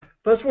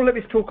First of all, let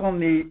me talk on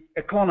the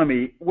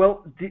economy.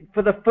 Well,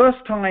 for the first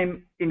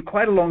time in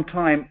quite a long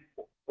time,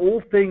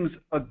 all things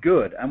are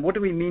good. And what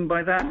do we mean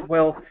by that?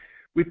 Well,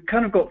 we've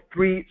kind of got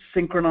three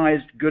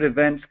synchronized good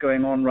events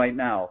going on right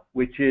now,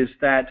 which is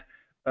that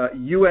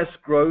U.S.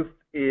 growth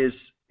is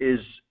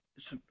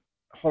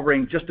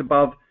hovering just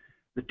above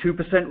the 2%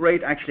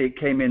 rate. Actually, it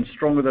came in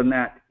stronger than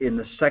that in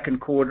the second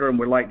quarter, and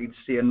we're likely to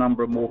see a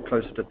number more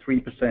closer to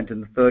 3%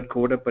 in the third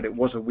quarter, but it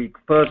was a weak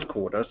first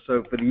quarter.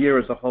 So for the year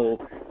as a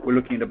whole, we're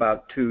looking at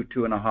about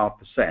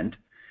 2.5%.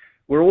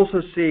 We're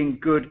also seeing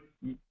good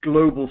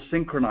global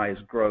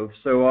synchronized growth.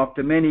 So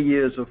after many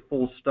years of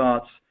false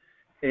starts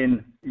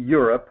in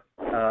Europe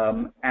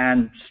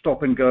and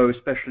stop and go,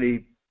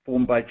 especially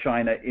formed by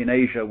China in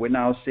Asia, we're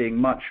now seeing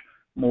much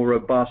more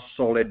robust,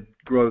 solid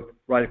growth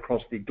right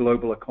across the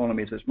global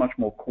economy. So it's much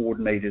more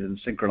coordinated and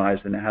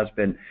synchronized than it has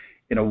been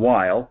in a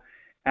while.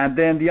 And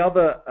then the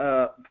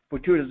other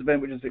fortuitous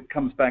event, which is it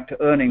comes back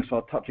to earnings, so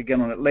I'll touch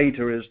again on it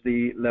later, is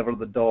the level of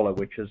the dollar,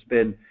 which has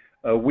been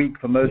weak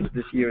for most of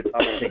this year. It's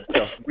upticked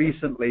just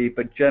recently,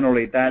 but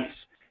generally that's,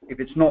 if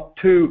it's not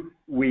too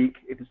weak,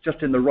 if it's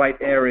just in the right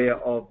area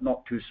of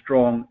not too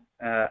strong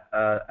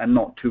and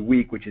not too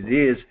weak, which it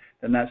is,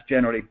 then that's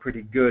generally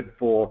pretty good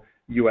for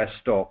U.S.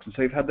 stocks. And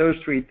so you've had those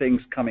three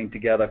things coming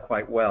together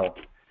quite well.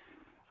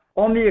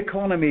 On the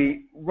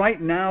economy,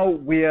 right now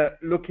we're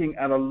looking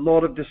at a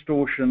lot of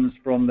distortions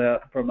from the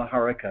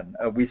hurricane.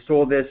 We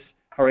saw this,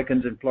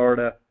 hurricanes in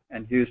Florida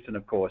and Houston,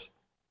 of course.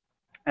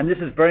 And this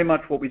is very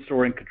much what we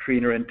saw in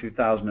Katrina in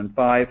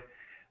 2005.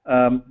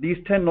 These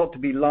tend not to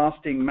be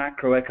lasting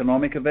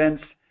macroeconomic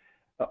events.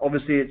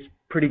 Obviously, it's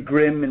pretty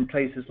grim in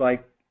places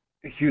like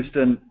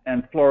Houston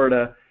and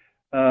Florida.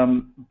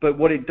 But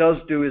what it does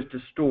do is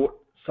distort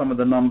some of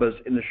the numbers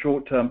in the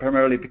short term,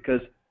 primarily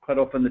because quite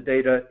often the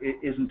data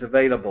isn't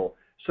available.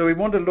 So we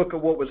want to look at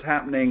what was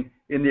happening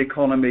in the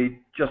economy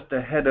just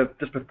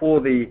before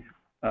the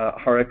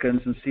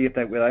hurricanes and see if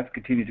that will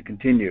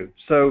continue.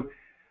 So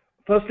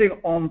firstly,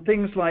 on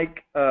things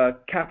like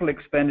capital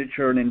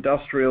expenditure and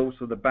industrial,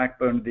 so the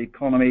backbone of the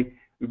economy,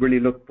 we really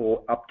look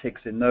for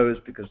upticks in those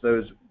because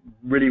those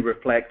really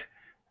reflect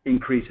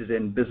increases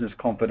in business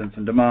confidence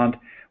and demand.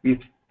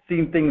 We've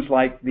seen things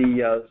like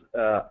the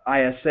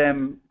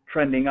ISM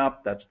trending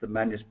up. That's the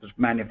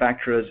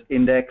manufacturers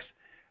index.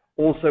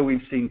 Also, we've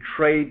seen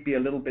trade be a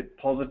little bit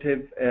positive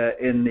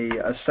in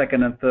the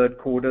second and third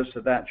quarters,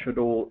 so that should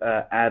all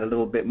add a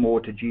little bit more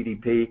to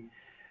GDP.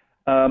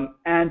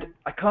 And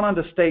I can't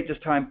understate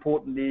just how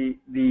important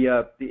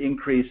the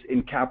increase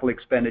in capital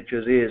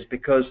expenditures is,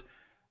 because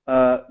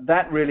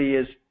that really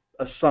is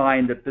a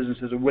sign that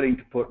businesses are willing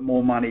to put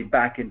more money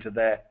back into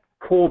their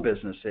core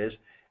businesses.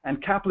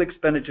 And capital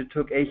expenditure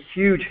took a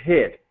huge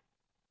hit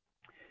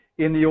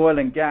in the oil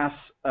and gas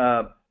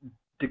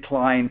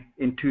decline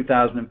in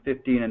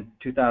 2015 and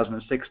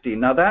 2016.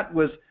 Now that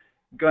was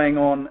going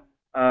on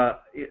at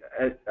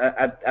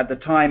the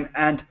time,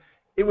 and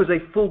it was a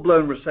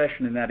full-blown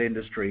recession in that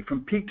industry.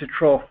 From peak to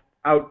trough,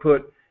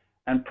 output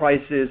and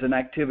prices and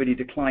activity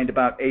declined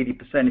about 80%.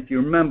 If you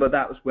remember,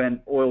 that was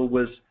when oil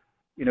was,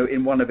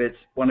 in one of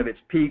its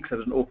peaks. There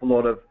was an awful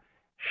lot of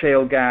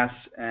shale gas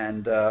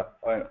and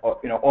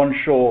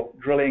onshore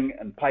drilling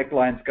and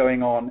pipelines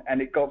going on,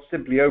 and it got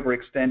simply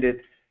overextended.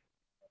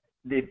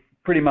 It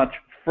pretty much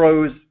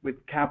froze with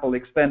capital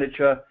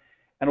expenditure,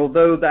 and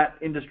although that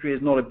industry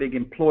is not a big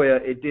employer,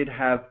 it did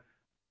have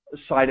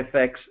side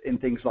effects in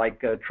things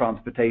like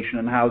transportation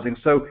and housing.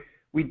 So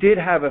we did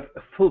have a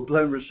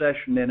full-blown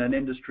recession in an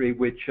industry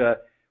which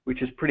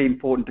is pretty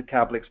important to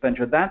capital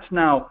expenditure. That's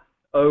now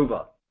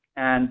over,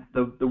 and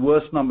the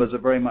worst numbers are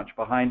very much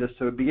behind us.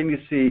 So we're beginning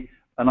to see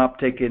an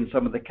uptick in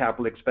some of the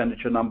capital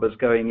expenditure numbers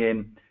going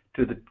in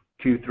to the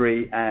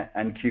Q3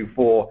 and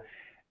Q4.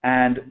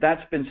 And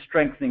that's been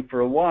strengthening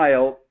for a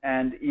while,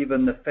 and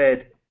even the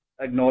Fed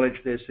acknowledged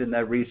this in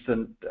their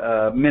recent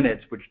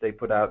minutes, which they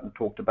put out and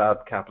talked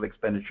about capital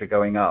expenditure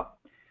going up.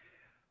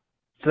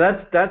 So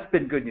that's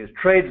been good news.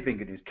 Trade's been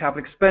good news.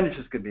 Capital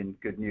expenditure's been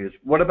good news.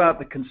 What about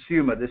the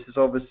consumer? This is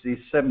obviously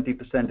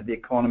 70% of the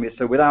economy.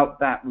 So without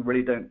that, we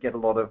really don't get a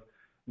lot of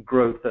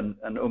growth and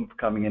oomph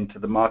coming into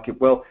the market.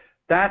 Well,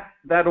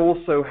 that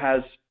also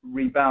has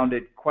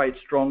rebounded quite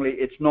strongly.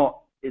 It's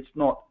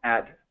not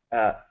at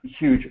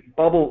huge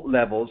bubble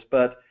levels,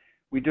 but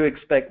we do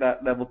expect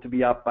that level to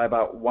be up by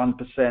about 1%,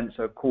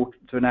 so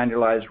to an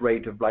annualized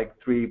rate of like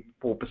 3-4%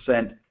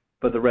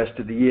 for the rest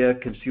of the year.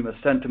 Consumer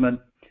sentiment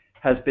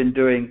has been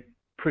doing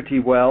pretty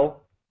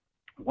well.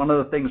 One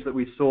of the things that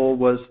we saw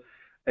was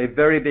a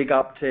very big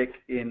uptick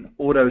in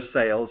auto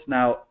sales.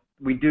 Now,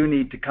 we do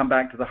need to come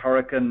back to the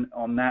hurricane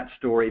on that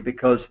story,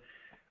 because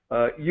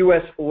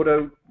U.S.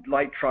 auto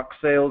light truck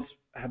sales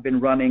have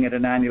been running at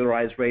an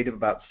annualized rate of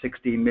about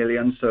 16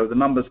 million. So the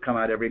numbers come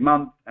out every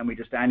month, and we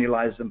just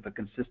annualize them for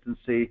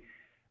consistency.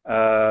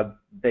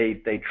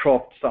 They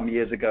troughed some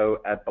years ago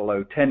at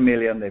below 10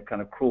 million. They've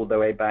kind of crawled their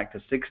way back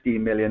to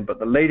 16 million. But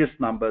the latest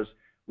numbers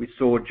we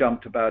saw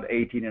jumped about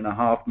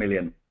 18.5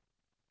 million.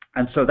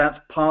 And so that's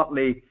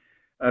partly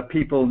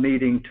people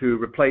needing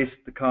to replace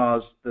the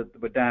cars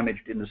that were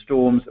damaged in the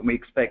storms, and we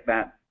expect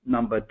that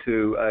number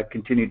to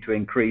continue to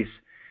increase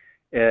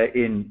for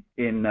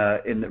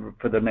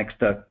the next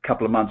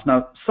couple of months.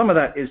 Now, some of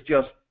that is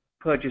just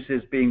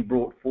purchases being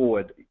brought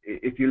forward.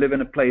 If you live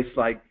in a place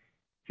like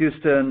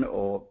Houston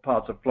or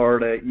parts of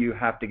Florida, you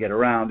have to get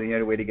around, and the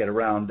only way to get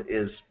around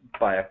is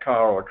by a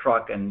car or a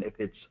truck, and if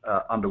it's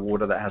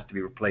underwater, that has to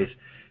be replaced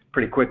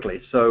pretty quickly.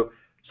 So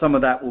some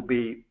of that will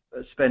be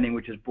spending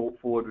which is brought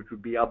forward, which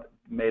would be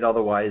made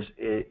otherwise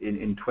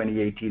in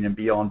 2018 and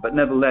beyond. But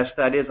nevertheless,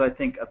 that is, I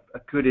think, a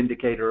good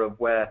indicator of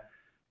where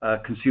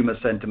consumer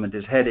sentiment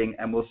is heading,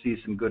 and we'll see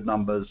some good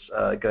numbers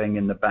going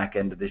in the back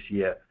end of this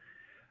year.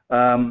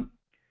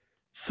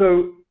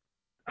 So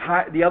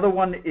the other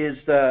one is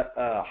the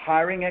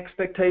hiring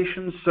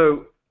expectations.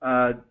 So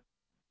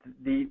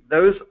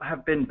those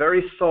have been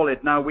very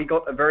solid. Now, we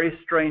got a very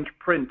strange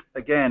print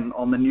again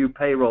on the new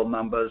payroll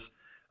numbers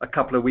a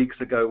couple of weeks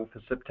ago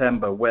for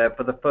September, where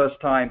for the first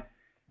time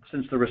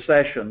since the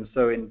recession,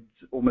 so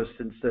almost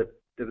since there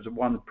was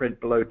one print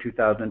below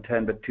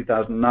 2010, but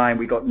 2009,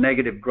 we got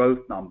negative growth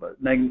numbers,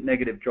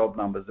 negative job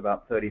numbers,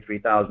 about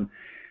 33,000.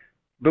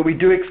 But we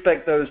do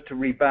expect those to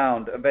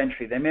rebound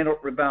eventually. They may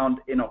not rebound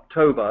in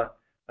October,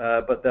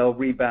 but they'll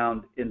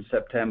rebound in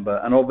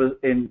September and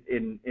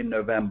in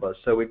November.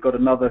 So we've got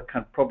another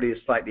probably a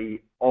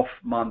slightly off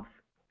month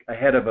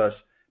ahead of us,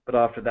 but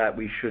after that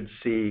we should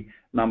see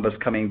numbers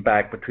coming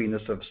back between the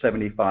sort of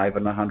 75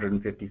 and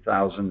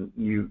 150,000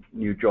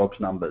 new jobs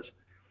numbers.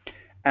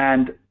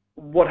 And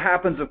what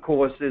happens, of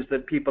course, is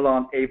that people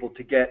aren't able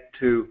to get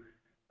to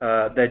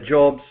their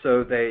jobs,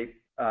 so they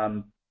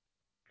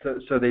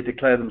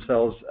declare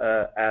themselves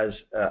as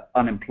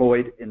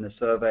unemployed in the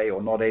survey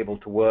or not able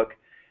to work.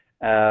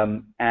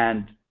 And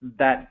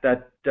that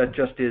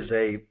just is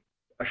a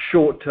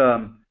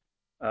short-term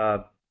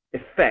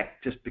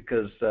effect, just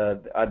because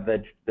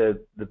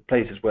the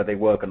places where they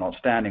work are not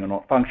standing or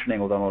not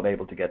functioning, or they're not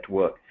able to get to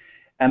work.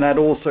 And that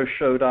also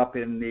showed up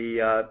in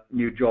the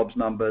new jobs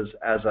numbers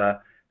as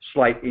a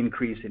slight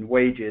increase in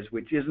wages,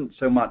 which isn't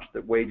so much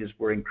that wages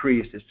were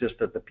increased, it's just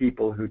that the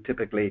people who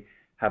typically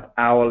have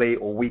hourly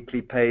or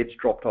weekly pays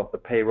dropped off the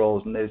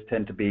payrolls, and those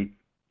tend to be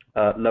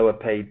lower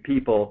paid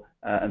people,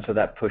 and so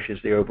that pushes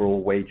the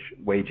overall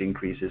wage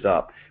increases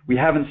up. We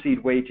haven't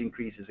seen wage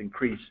increases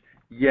increase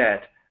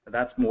yet.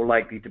 That's more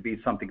likely to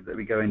be something that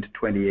we go into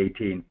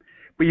 2018.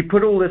 But you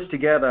put all this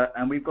together,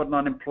 and we've got an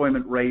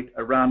unemployment rate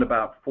around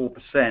about 4%,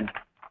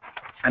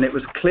 and it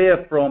was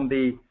clear from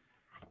the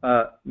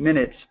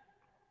minutes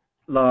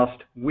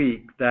last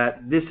week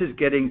that this is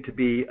getting to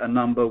be a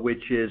number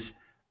which is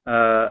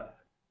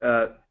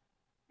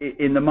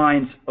in the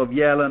minds of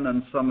Yellen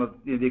and some of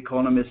the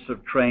economists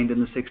have trained in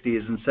the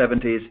 60s and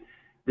 70s,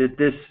 that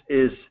this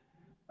is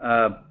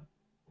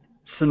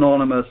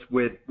synonymous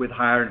with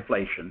higher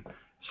inflation.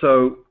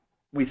 So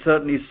we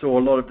certainly saw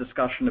a lot of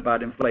discussion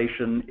about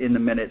inflation in the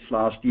minutes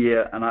last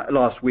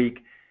week,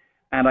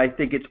 and I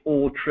think it's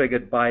all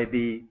triggered by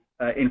the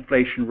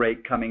inflation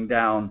rate coming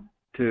down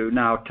to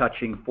now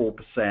touching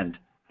 4%.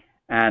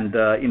 And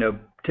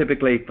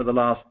typically for the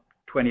last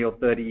 20 or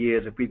 30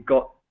 years, if we've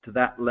got to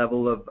that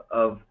level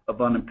of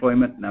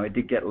unemployment, now it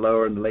did get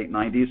lower in the late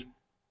 90s,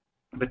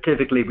 but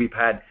typically we've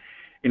had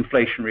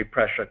inflationary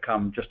pressure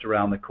come just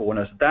around the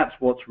corner. So that's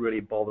what's really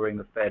bothering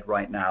the Fed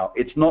right now.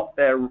 It's not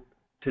there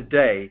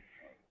today,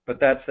 but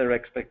that's their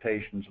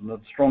expectations. And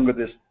the stronger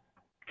this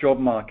job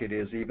market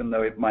is, even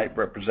though it might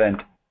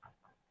represent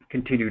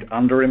continued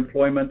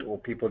underemployment or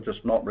people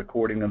just not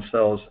recording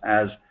themselves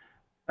as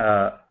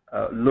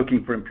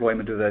looking for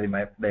employment or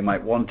they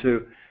might want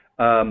to,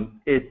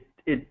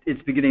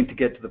 it's beginning to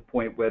get to the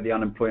point where the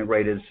unemployment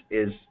rate is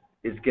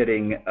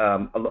getting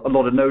a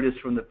lot of notice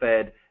from the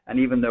Fed, and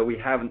even though we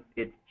haven't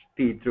it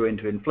feed through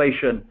into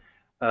inflation,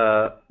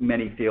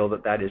 many feel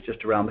that is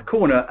just around the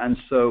corner, and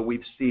so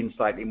we've seen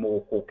slightly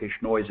more hawkish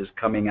noises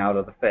coming out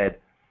of the Fed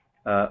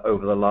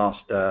over the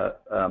last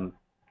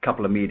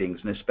couple of meetings,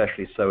 and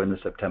especially so in the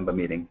September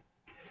meeting.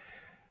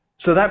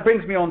 So that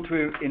brings me on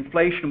to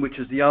inflation, which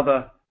is the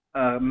other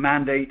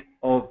mandate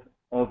of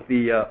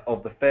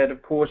the Fed,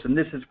 of course, and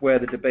this is where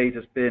the debate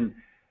has been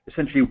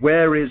essentially,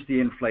 where is the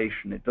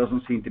inflation? It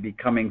doesn't seem to be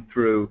coming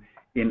through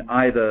in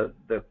either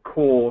the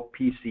core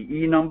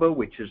PCE number,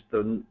 which is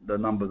the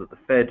number that the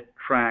Fed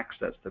tracks,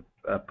 that's the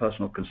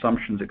personal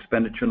consumptions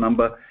expenditure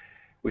number,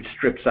 which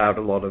strips out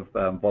a lot of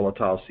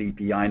volatile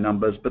CPI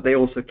numbers, but they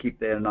also keep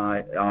their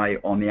eye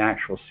on the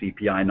actual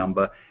CPI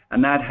number,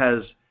 and that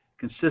has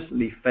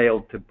consistently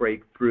failed to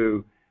break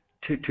through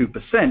to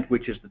 2%,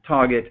 which is the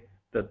target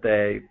that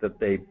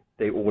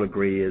they all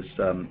agree is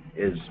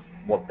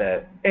what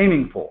they're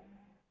aiming for.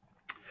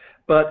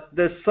 But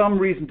there's some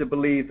reason to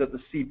believe that the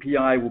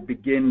CPI will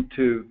begin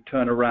to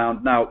turn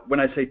around. Now, when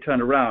I say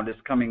turn around,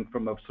 it's coming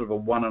from a sort of a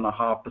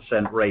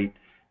 1.5% rate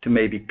to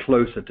maybe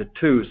closer to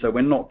 2%. So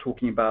we're not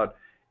talking about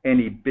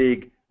any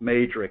big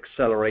major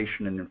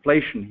acceleration in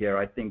inflation here.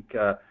 I think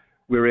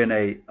we're in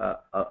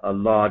a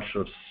large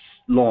sort of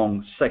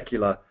long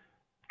secular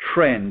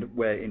trend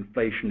where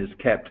inflation is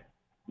kept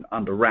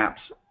under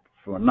wraps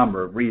for a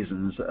number of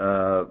reasons,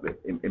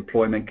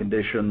 employment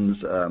conditions,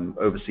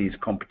 overseas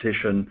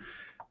competition,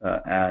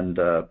 and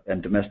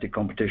domestic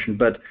competition.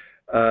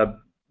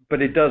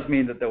 But it does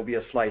mean that there will be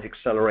a slight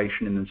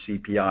acceleration in the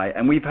CPI.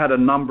 And we've had a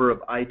number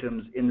of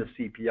items in the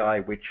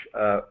CPI which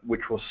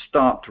will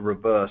start to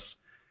reverse,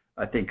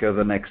 I think, over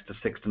the next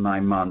 6 to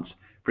 9 months.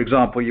 For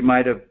example, you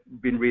might have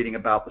been reading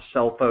about the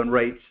cell phone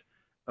rates,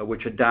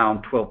 which are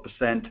down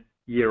 12%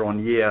 year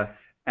on year.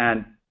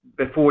 And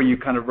before you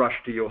kind of rush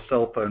to your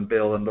cell phone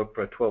bill and look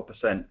for a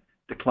 12%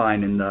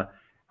 decline in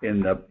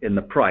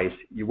the price,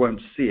 you won't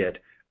see it.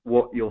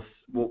 What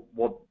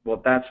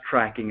that's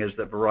tracking is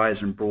that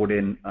Verizon brought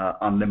in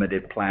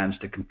unlimited plans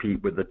to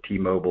compete with the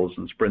T-Mobiles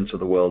and Sprints of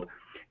the world,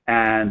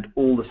 and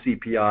all the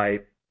CPI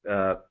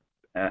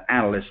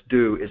analysts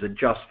do is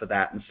adjust for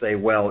that and say,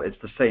 well, it's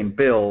the same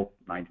bill,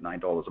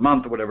 $99 a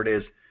month or whatever it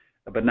is,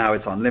 but now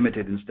it's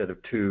unlimited instead of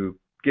 2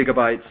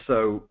 gigabytes.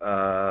 So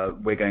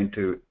we're going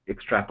to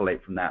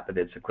extrapolate from that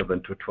it's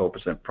equivalent to a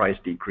 12% price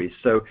decrease.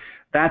 So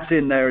that's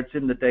in there, it's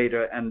in the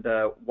data, and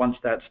once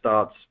that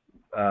starts,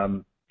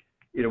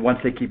 once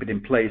they keep it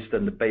in place,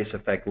 then the base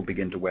effect will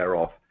begin to wear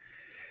off.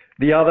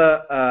 The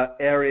other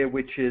area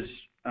which is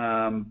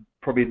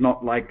probably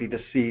not likely to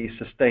see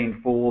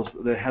sustained falls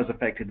that has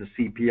affected the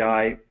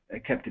CPI,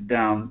 kept it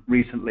down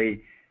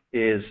recently,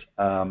 is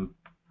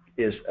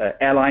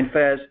airline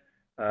fares.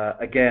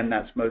 Again,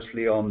 that's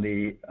mostly on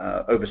the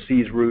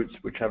overseas routes,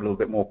 which have a little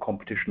bit more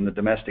competition on the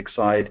domestic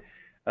side,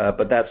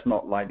 but that's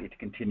not likely to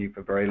continue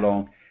for very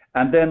long.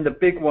 And then the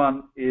big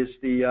one is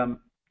the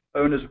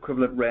owner's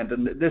equivalent rent,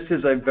 and this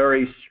is a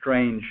very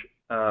strange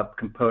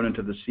component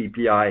of the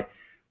CPI,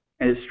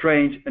 and it's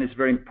strange and it's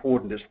very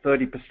important. It's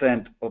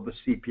 30% of the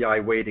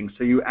CPI weighting.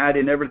 So you add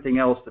in everything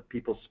else that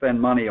people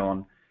spend money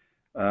on,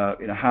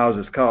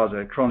 houses, cars,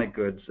 electronic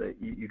goods,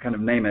 you kind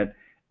of name it,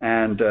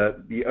 and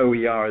the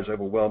OER is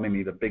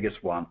overwhelmingly the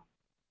biggest one.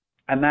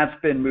 And that's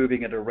been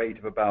moving at a rate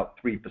of about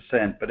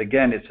 3%. But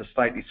again, it's a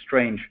slightly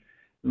strange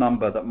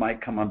number that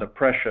might come under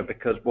pressure,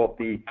 because what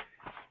the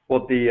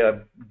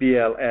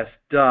BLS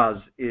does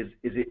is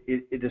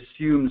it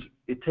assumes,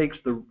 it takes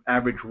the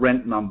average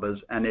rent numbers,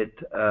 and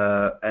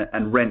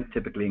and rent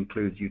typically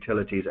includes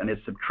utilities, and it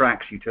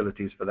subtracts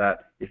utilities for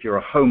that if you're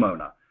a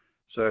homeowner.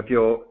 So if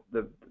you're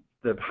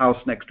the house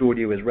next door to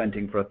you is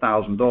renting for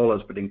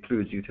 $1,000 but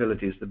includes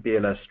utilities, the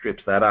BLS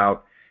strips that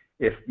out.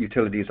 If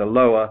utilities are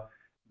lower,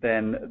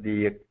 then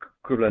the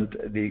equivalent,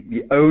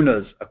 the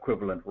owner's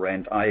equivalent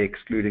rent, i.e.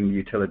 excluding the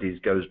utilities,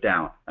 goes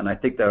down. And I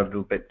think they're a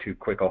little bit too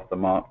quick off the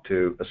mark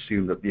to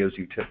assume that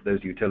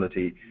those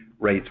utility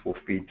rates will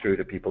feed through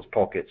to people's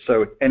pockets.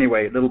 So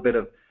anyway, a little bit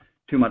of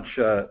too much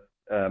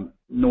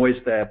noise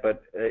there,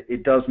 but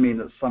it does mean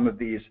that some of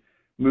these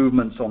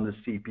movements on the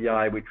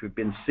CPI, which we've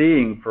been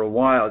seeing for a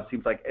while, it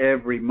seems like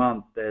every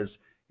month there's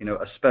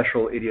a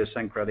special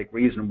idiosyncratic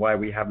reason why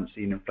we haven't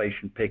seen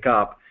inflation pick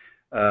up,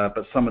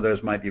 but some of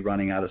those might be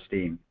running out of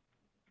steam.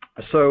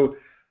 So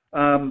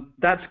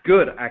that's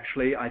good,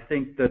 actually. I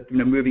think that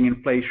moving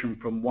inflation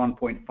from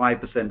 1.5%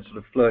 sort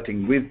of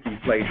flirting with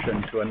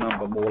deflation to a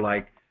number more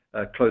like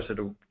closer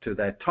to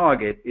their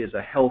target is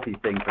a healthy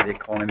thing for the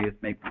economy.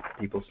 It makes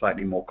people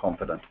slightly more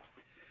confident.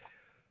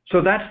 So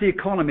that's the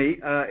economy.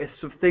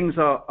 Things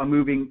are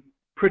moving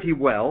pretty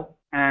well,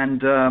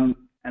 and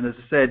as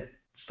I said,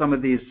 some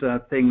of these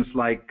things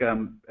like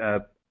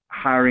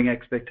hiring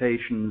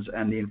expectations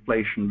and the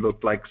inflation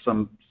look like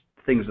some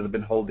things that have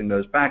been holding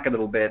those back a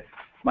little bit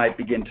might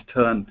begin to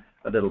turn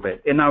a little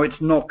bit. And now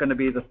it's not going to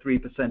be the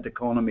 3%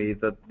 economy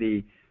that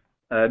the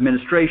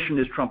administration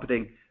is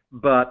trumpeting,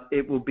 but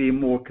it will be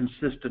more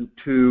consistent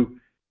to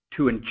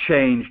and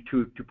change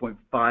to 2.5,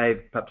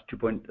 perhaps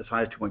as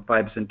high as 2.5%,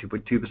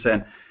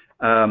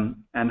 2.2%,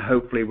 and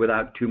hopefully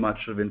without too much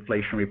of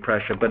inflationary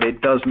pressure. But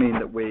it does mean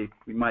that we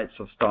might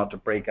sort of start to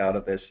break out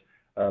of this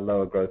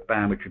lower growth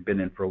band, which we've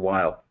been in for a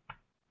while.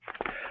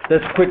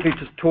 Let's quickly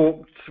just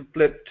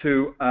flip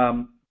to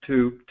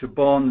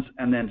bonds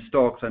and then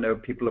stocks. I know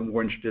people are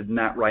more interested in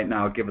that right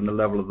now, given the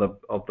level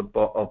of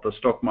the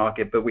stock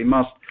market. But we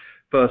must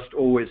first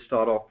always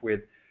start off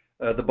with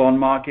the bond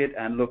market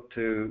and look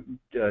to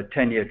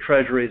 10-year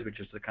treasuries, which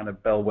is the kind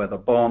of bellwether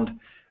bond.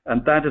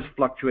 And that has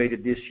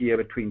fluctuated this year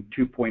between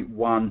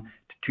 2.1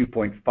 to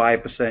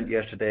 2.5%.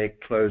 Yesterday it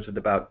closed at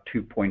about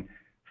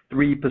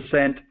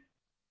 2.3%.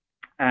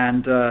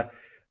 And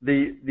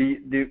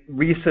the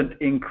recent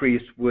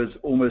increase was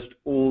almost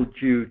all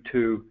due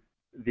to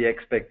the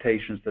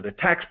expectations that a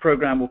tax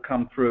program will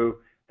come through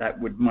that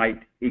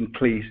might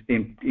increase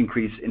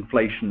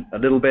inflation a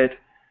little bit.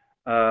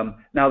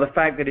 Now, the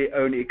fact that it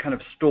kind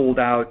of stalled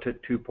out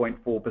at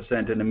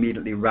 2.4% and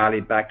immediately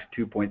rallied back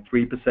to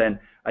 2.3%,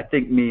 I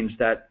think means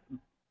that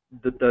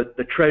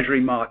the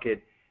Treasury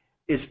market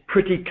is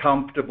pretty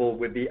comfortable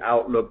with the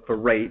outlook for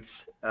rates.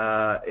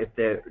 If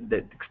they're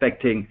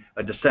expecting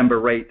a December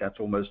rate, that's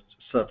almost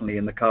certainly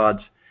in the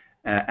cards,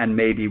 and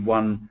maybe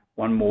one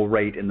more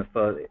rate in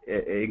the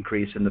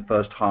increase in the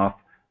first half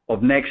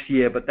of next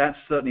year. But that's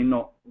certainly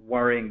not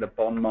worrying the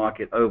bond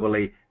market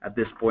overly at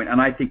this point. And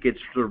I think it's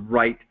sort of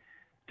right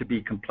to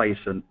be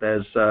complacent.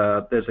 There's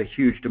a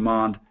huge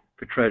demand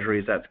for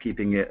treasuries that's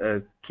keeping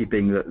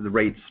the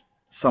rates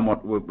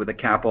somewhat with a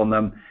cap on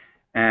them.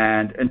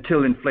 And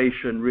until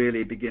inflation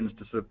really begins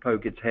to sort of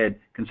poke its head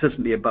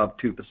consistently above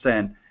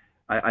 2%,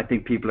 I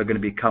think people are going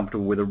to be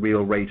comfortable with a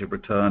real rate of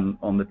return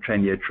on the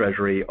 10-year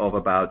treasury of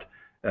about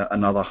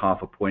another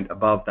half a point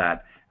above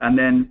that. And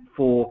then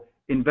for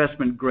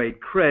investment grade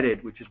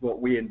credit, which is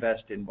what we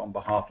invest in on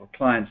behalf of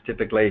clients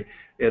typically,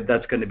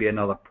 that's going to be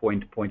another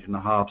point and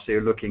a half. So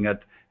you're looking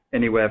at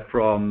anywhere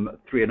from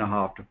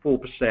 3.5% to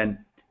 4%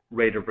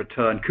 rate of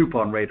return,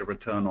 coupon rate of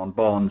return on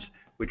bonds,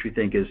 which we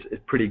think is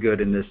pretty good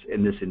in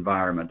this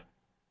environment.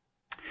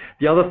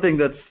 The other thing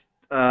that's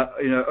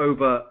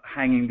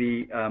overhanging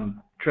the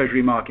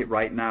Treasury market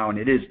right now, and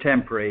it is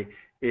temporary,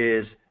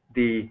 is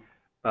the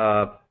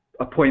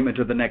appointment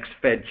of the next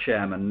Fed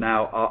chairman.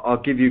 Now,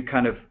 I'll give you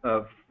kind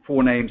of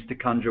four names to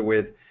conjure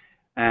with,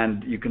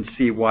 and you can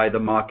see why the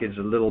market is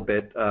a little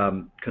bit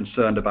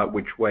concerned about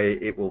which way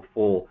it will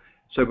fall.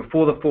 So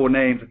before the four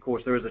names, of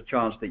course, there is a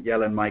chance that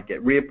Yellen might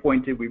get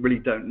reappointed. We really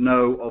don't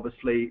know,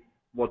 obviously,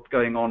 what's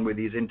going on with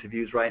these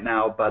interviews right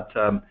now, but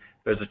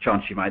there's a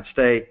chance she might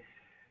stay.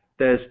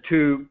 There's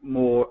two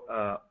more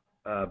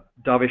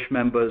dovish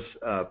members,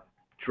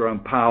 Jerome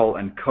Powell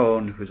and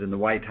Cohen, who's in the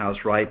White House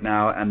right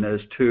now, and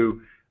there's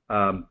two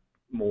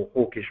more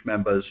hawkish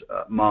members,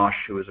 Marsh,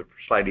 who was a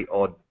slightly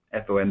odd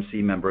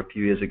FOMC member a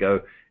few years ago,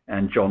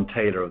 and John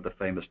Taylor of the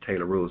famous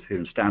Taylor Rules here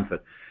in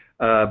Stanford.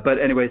 But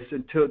anyway,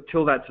 so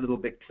till that's a little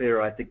bit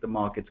clearer, I think the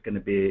market's going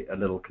to be a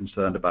little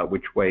concerned about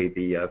which way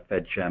the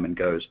Fed chairman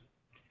goes.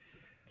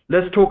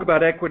 Let's talk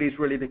about equities,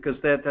 really, because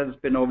that has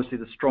been obviously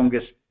the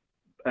strongest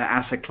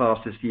asset class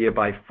this year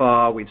by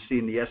far. We've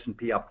seen the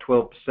S&P up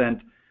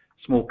 12%.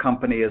 Small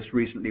company has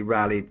recently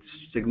rallied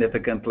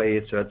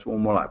significantly, so it's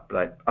more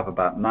like up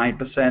about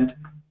 9%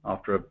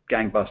 after a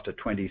gangbuster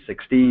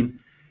 2016.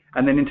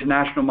 And then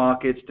international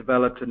markets,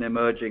 developed and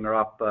emerging, are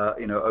up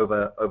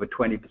over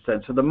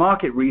 20%. So the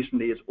market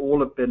recently has all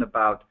have been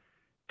about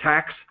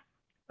tax,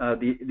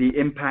 the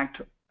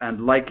impact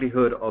and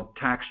likelihood of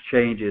tax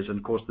changes, and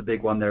of course the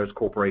big one there is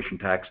corporation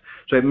tax.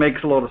 So it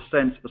makes a lot of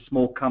sense for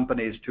small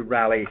companies to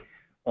rally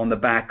on the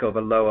back of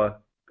a lower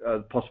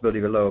possibility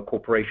of a lower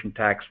corporation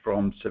tax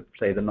from,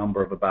 say, the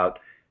number of about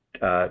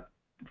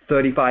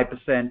 35%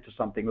 to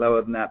something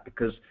lower than that,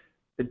 because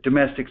the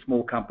domestic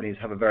small companies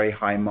have a very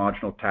high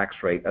marginal tax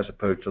rate as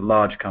opposed to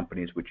large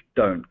companies which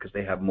don't, because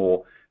they have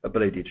more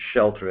ability to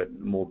shelter it,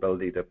 more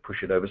ability to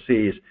push it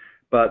overseas.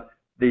 But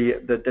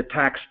the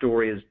tax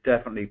story has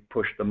definitely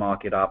pushed the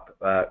market up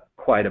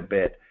quite a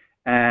bit,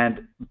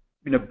 and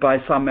by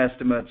some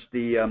estimates,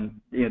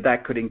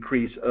 that could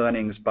increase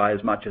earnings by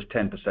as much as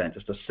 10%.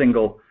 Just a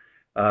single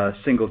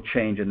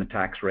change in the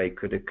tax rate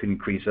could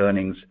increase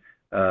earnings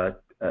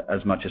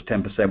as much as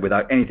 10%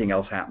 without anything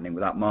else happening,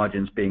 without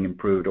margins being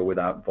improved or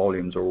without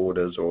volumes or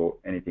orders or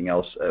anything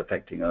else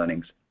affecting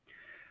earnings.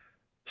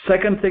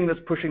 Second thing that's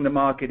pushing the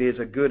market is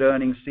a good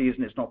earnings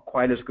season. It's not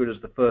quite as good as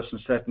the first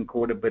and second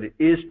quarter, but it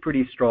is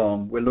pretty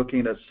strong. We're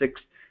looking at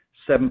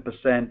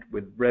 6-7%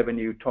 with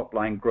revenue top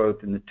line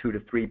growth in the 2 to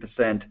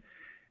 3%.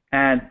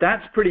 And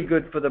that's pretty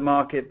good for the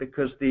market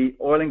because the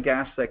oil and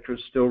gas sector is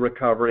still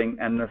recovering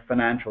and the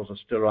financials are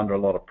still under a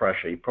lot of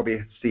pressure. You've probably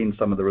seen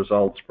some of the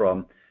results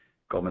from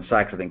Goldman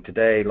Sachs, I think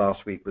today.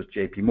 Last week was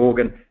JP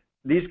Morgan.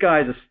 These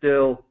guys are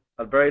still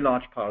a very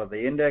large part of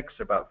the index,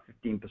 about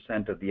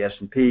 15% of the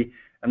S&P,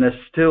 and they're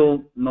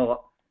still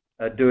not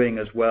doing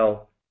as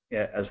well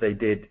as they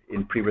did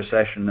in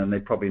pre-recession, and they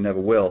probably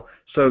never will.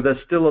 So there's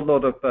still a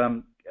lot of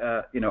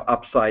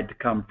upside to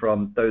come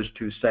from those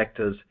two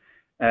sectors.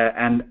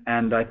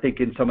 And I think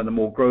in some of the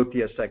more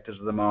growthier sectors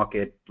of the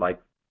market, like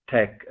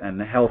tech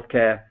and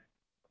healthcare,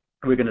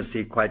 we're going to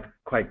see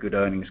quite good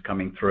earnings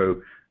coming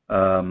through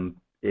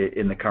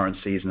in the current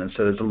season. And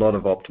so there's a lot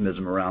of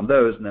optimism around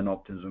those, and then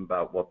optimism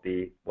about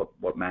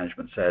what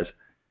management says.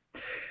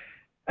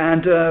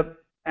 And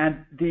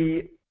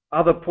the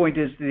other point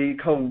is the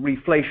whole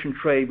reflation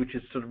trade, which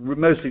is sort of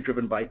mostly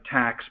driven by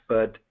tax.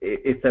 But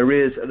if there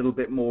is a little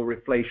bit more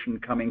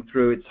reflation coming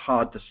through, it's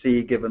hard to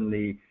see given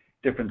the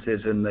differences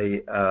in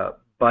the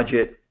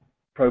budget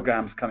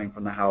programs coming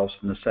from the House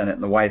and the Senate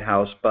and the White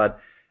House.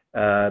 But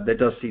there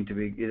does seem to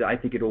be, I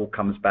think it all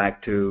comes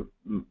back to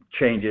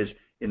changes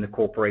in the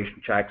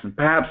corporation tax and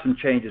perhaps some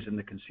changes in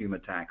the consumer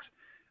tax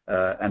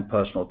and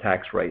personal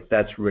tax rates.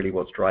 That's really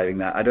what's driving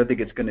that. I don't think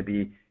it's going to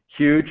be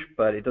huge,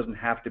 but it doesn't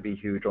have to be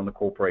huge on the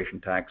corporation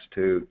tax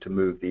to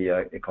move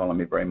the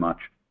economy very much.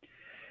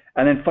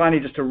 And then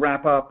finally, just to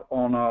wrap up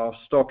on our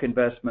stock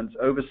investments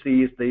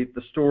overseas, the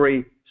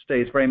story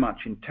stays very much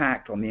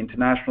intact. On the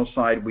international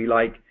side, we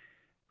like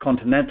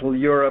continental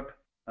Europe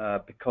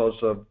because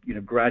of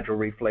gradual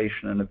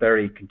reflation and a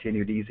very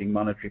continued easing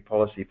monetary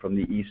policy from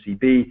the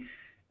ECB,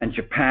 and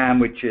Japan,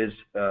 which is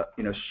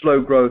slow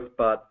growth,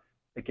 but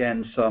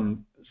again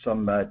some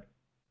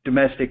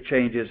domestic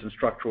changes and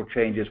structural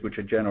changes which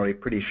are generally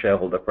pretty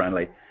shareholder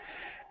friendly.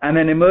 And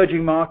then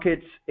emerging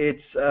markets,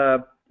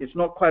 it's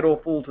not quite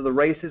all full to the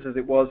races as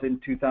it was in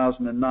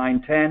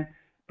 2009-10,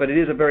 but it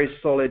is a very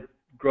solid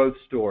growth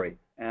story,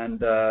 and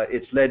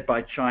it's led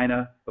by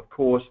China, of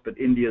course, but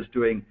India's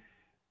doing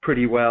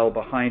pretty well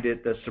behind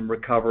it. There's some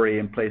recovery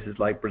in places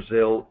like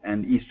Brazil,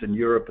 and Eastern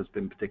Europe has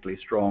been particularly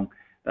strong.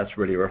 That's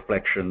really a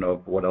reflection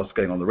of what else is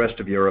going on in the rest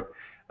of Europe.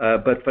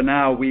 But for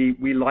now,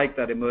 we like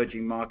that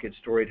emerging market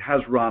story. It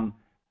has run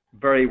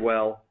very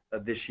well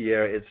this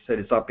year. It's said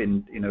it's up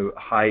in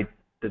high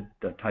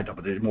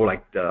double digits, more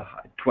like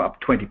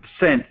up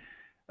 20%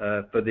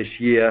 for this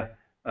year.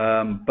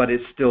 But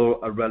it's still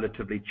a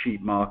relatively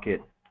cheap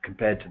market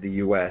compared to the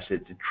U.S.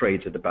 It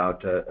trades at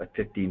about a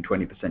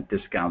 15-20%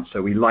 discount. So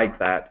we like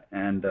that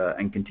and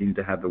continue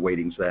to have the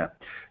weightings there.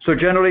 So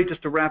generally,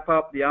 just to wrap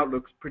up, the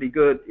outlook's pretty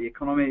good. The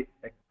economies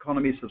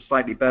are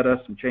slightly better.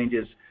 Some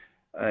changes,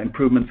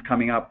 improvements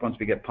coming up once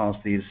we get past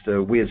these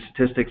weird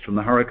statistics from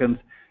the hurricanes.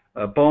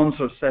 Bonds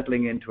are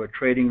settling into a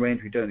trading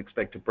range. We don't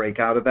expect to break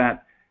out of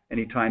that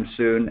anytime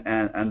soon.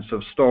 And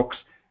so stocks,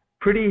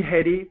 pretty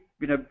heady.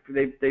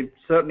 They've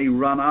certainly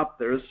run up.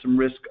 There is some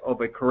risk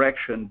of a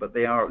correction, but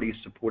they are at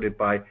least supported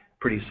by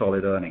pretty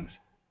solid earnings.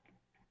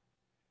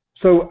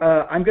 So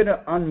I'm going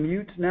to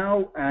unmute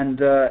now, and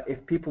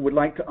if people would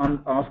like to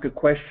ask a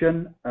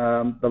question,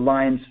 the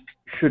lines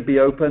should be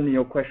open.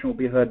 Your question will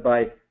be heard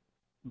by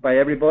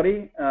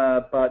everybody.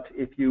 But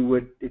if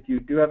you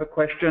do have a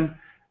question,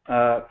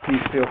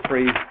 please feel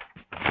free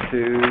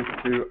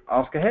to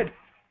ask ahead.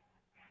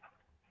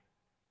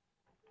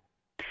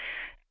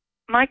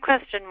 My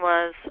question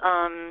was,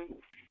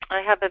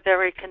 I have a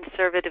very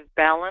conservative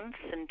balance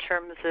in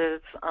terms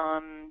of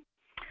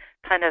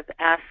kind of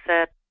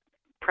asset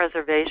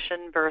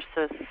preservation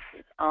versus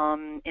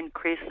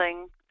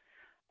increasing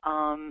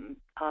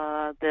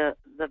the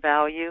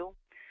value.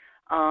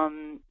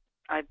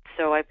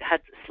 So I've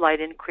had slight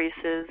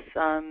increases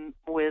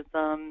with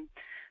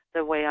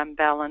the way I'm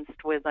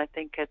balanced with. I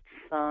think it's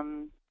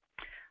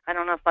I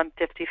don't know if I'm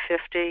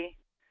 50-50.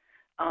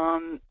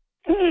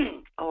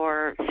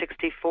 Or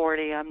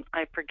 60-40.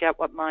 I forget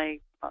what my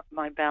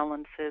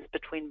balance is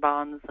between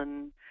bonds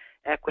and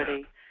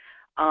equity.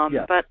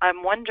 But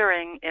I'm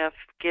wondering if,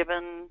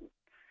 given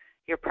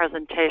your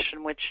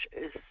presentation, which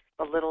is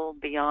a little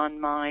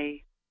beyond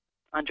my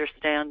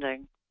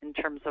understanding in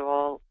terms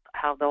of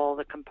how all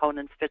the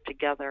components fit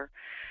together,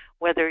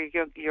 whether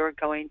you're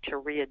going to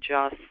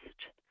readjust,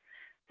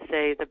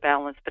 say, the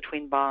balance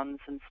between bonds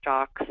and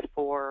stocks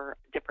for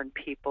different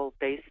people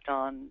based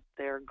on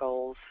their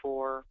goals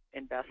for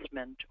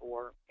investment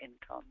or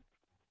income.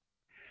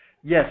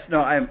 Yes.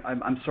 No.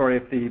 I'm sorry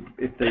if the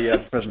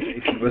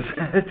presentation was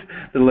a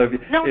little over.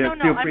 No.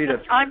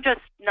 I'm just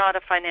not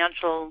a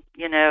financial.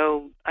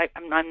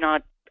 I'm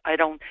not. I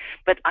don't.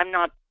 But I'm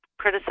not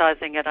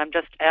criticizing it. I'm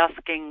just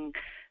asking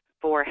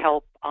for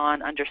help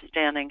on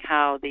understanding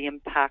how the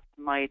impact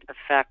might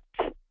affect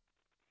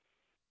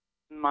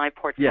my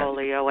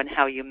portfolio and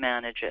how you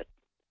manage it.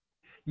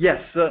 Yes,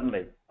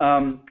 certainly.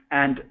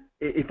 And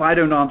if I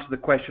don't answer the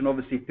question,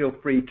 obviously feel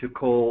free to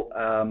call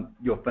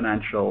your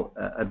financial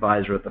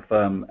advisor at the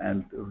firm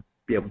and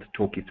be able to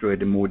talk you through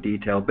it in more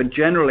detail. But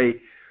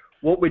generally,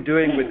 what we're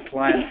doing with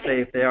clients,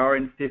 say if they are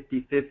in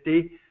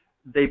 50-50,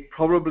 they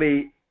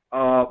probably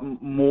are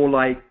more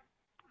like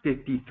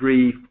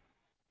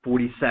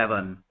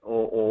 53-47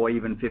 or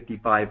even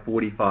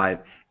 55-45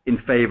 in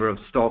favor of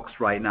stocks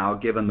right now,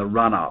 given the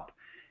run-up.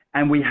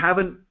 And we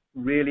haven't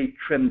really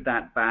trimmed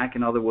that back.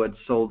 In other words,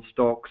 sold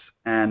stocks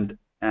and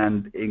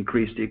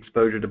increased the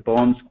exposure to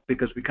bonds,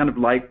 because we kind of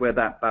like where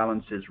that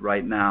balance is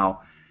right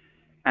now,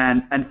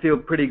 and feel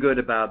pretty good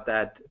about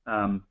that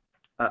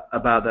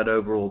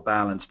overall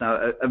balance.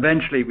 Now,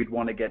 eventually, we'd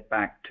want to get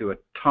back to a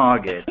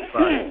target,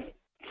 but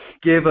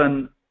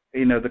given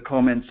the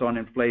comments on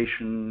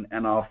inflation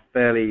and our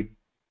fairly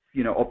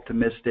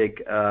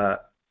optimistic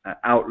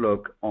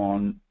outlook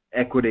on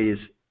equities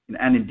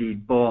and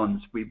indeed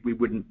bonds, we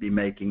wouldn't be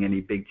making any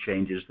big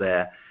changes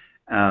there.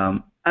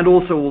 And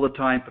also all the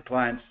time for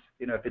clients,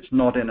 if it's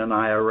not in an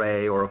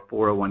IRA or a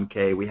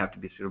 401k, we have to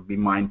be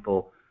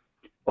mindful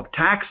of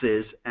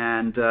taxes.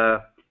 And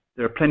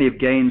there are plenty of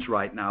gains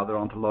right now. There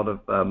aren't a lot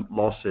of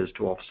losses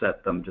to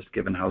offset them, just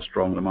given how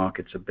strong the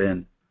markets have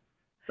been.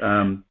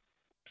 Does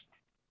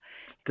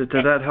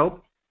that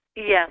help?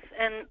 Yes.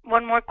 And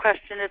one more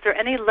question. Is there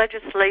any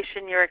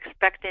legislation you're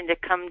expecting to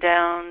come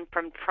down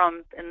from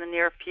Trump in the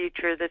near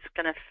future that's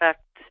going to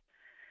affect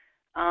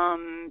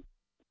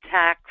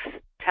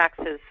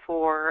taxes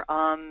for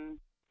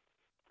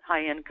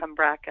high-income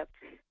brackets?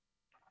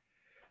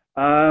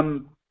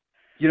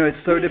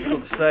 It's so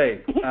difficult to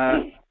say.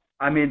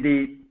 I mean,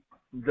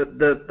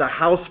 the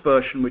House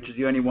version, which is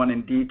the only one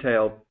in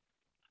detail,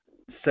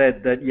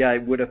 said that,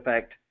 it would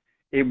affect.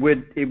 It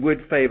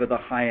would favor the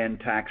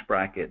high-end tax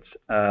brackets.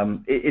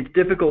 It's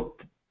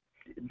difficult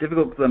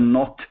for them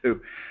not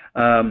to.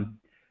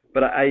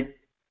 But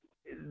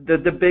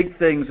the big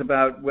things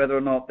about whether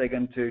or not they're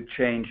going to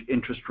change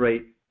interest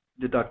rate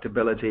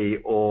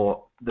deductibility,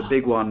 or the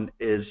big one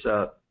is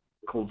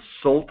called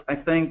SALT, I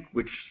think,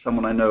 which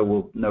someone I know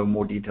will know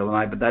more detail than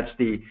I. But that's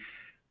the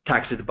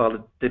tax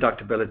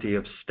deductibility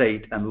of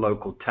state and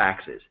local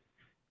taxes,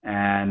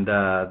 and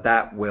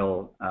that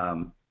will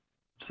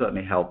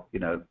certainly help,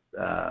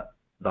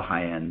 the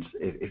high ends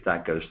if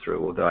that goes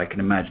through, although I can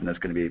imagine there's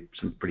going to be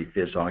some pretty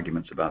fierce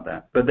arguments about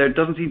that. But there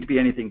doesn't seem to be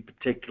anything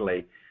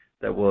particularly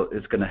that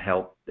is going to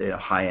help the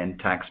high-end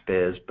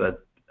taxpayers,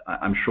 but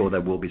I'm sure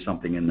there will be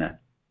something in there.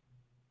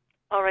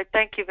 All right.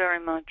 Thank you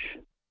very much.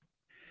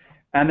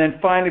 And then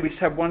finally, we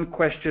just have one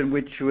question,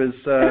 which was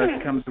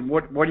comes from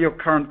what are your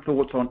current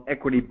thoughts on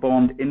equity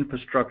bond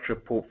infrastructure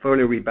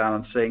portfolio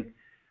rebalancing?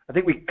 I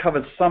think we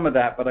covered some of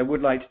that, but I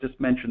would like to just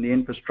mention the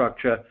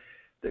infrastructure.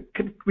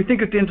 We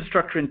think of the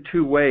infrastructure in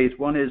two ways.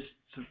 One is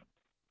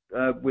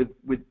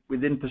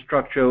with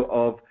infrastructure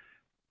of,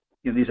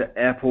 these are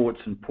airports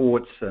and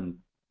ports, and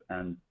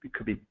it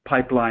could be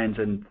pipelines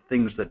and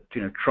things that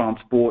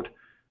transport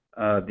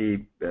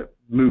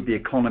move the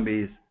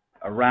economies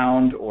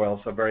around, or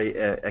else are very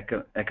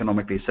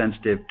economically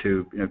sensitive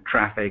to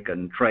traffic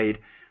and trade.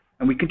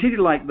 And we continue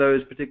to like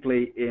those,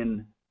 particularly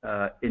in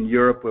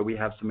Europe, where we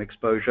have some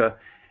exposure.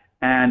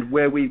 And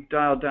where we've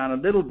dialed down a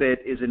little bit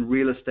is in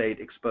real estate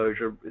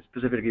exposure,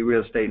 specifically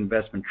real estate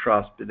investment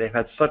trust. They've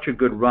had such a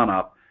good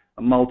run-up,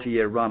 a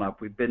multi-year run-up.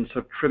 We've been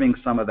sort of trimming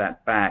some of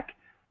that back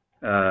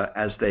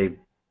as they've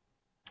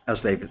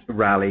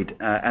rallied.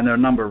 And there are a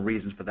number of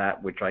reasons for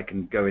that, which I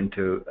can go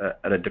into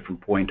at a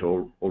different point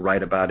or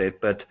write about it.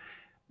 But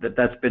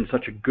that's been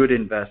such a good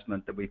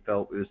investment that we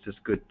felt it was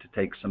just good to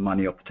take some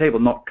money off the table,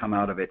 not come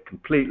out of it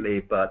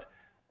completely, but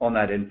on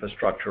that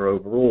infrastructure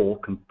overall,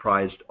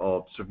 comprised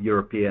of sort of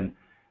European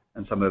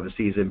and some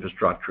overseas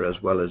infrastructure,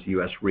 as well as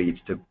U.S.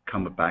 REITs, to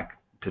come back,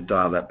 to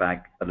dial that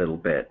back a little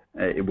bit.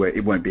 It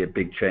won't be a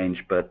big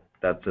change, but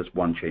that's just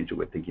one change that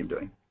we're thinking of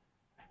doing.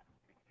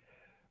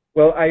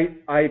 Well,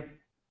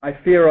 I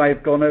fear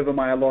I've gone over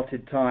my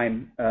allotted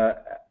time,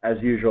 as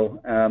usual,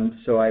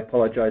 so I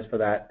apologize for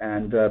that.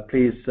 And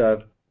please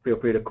feel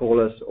free to call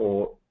us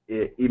or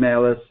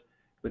email us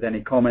with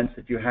any comments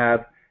that you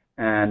have.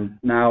 And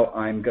now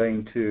I'm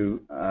going to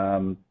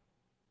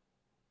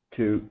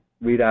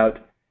read out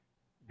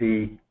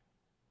the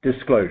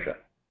disclosure.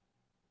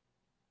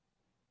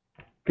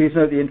 Please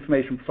note the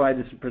information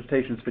provided in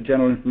presentations for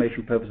general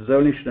information purposes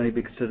only, should only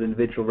be considered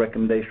individual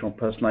recommendation or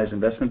personalized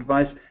investment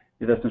advice.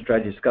 The investment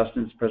strategy discussed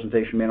in this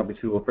presentation may not be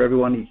suitable for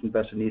everyone. Each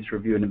investor needs to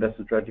review an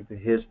investment strategy for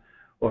his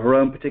or her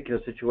own particular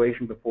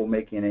situation before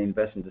making any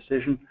investment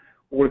decision.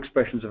 All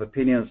expressions of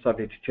opinion are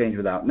subject to change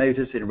without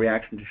notice in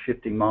reaction to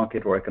shifting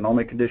market or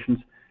economic conditions.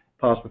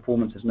 Past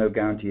performance is no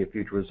guarantee of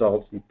future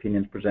results. The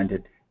opinions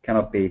presented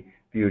cannot be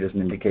viewed as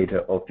an indicator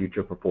of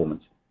future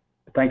performance.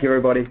 Thank you,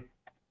 everybody.